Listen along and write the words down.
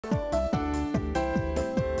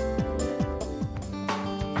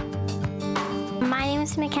My name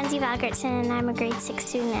is Mackenzie Valgardson, and I'm a grade 6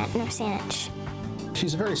 student at North Saanich.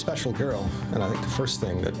 She's a very special girl, and I think the first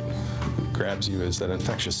thing that grabs you is that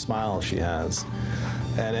infectious smile she has.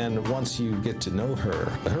 And then once you get to know her,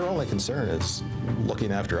 her only concern is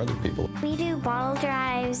looking after other people. We do bottle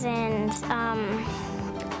drives and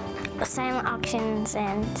silent auctions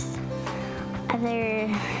and other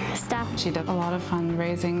stuff. She did a lot of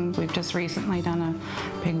fundraising. We've just recently done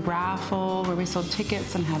a big raffle where we sold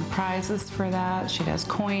tickets and had prizes for that. She does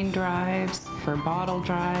coin drives, for bottle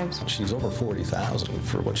drives. She's over $40,000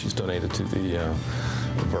 for what she's donated to the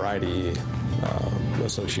Variety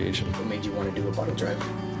Association. What made you want to do a bottle drive?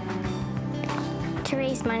 To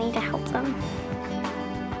raise money to help them.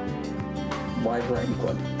 Why Variety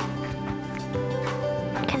Club?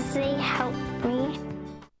 Because they help me.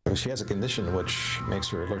 She has a condition which makes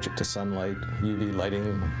her allergic to sunlight, UV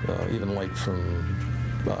lighting, even light from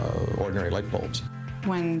ordinary light bulbs.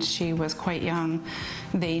 When she was quite young,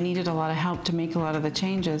 they needed a lot of help to make a lot of the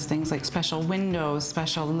changes, things like special windows,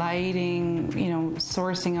 special lighting, you know,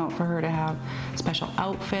 sourcing out for her to have special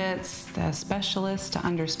outfits, the specialists to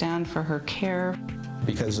understand for her care.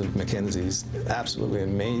 Because of Mackenzie's absolutely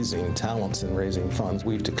amazing talents in raising funds,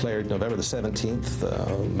 we've declared November the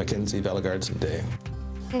 17th Mackenzie Valgardson Day.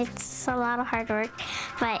 It's a lot of hard work,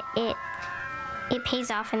 but it pays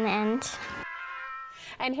off in the end.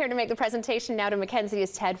 And here to make the presentation now to Mackenzie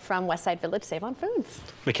is Ted from Westside Village Save on Foods.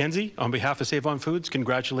 Mackenzie, on behalf of Save on Foods,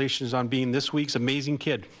 congratulations on being this week's amazing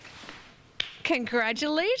kid.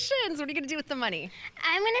 Congratulations! What are you going to do with the money?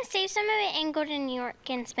 I'm going to save some of it and go to New York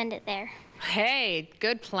and spend it there. Hey,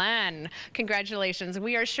 good plan. Congratulations.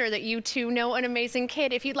 We are sure that you too know an amazing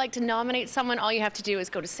kid. If you'd like to nominate someone, all you have to do is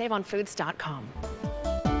go to saveonfoods.com.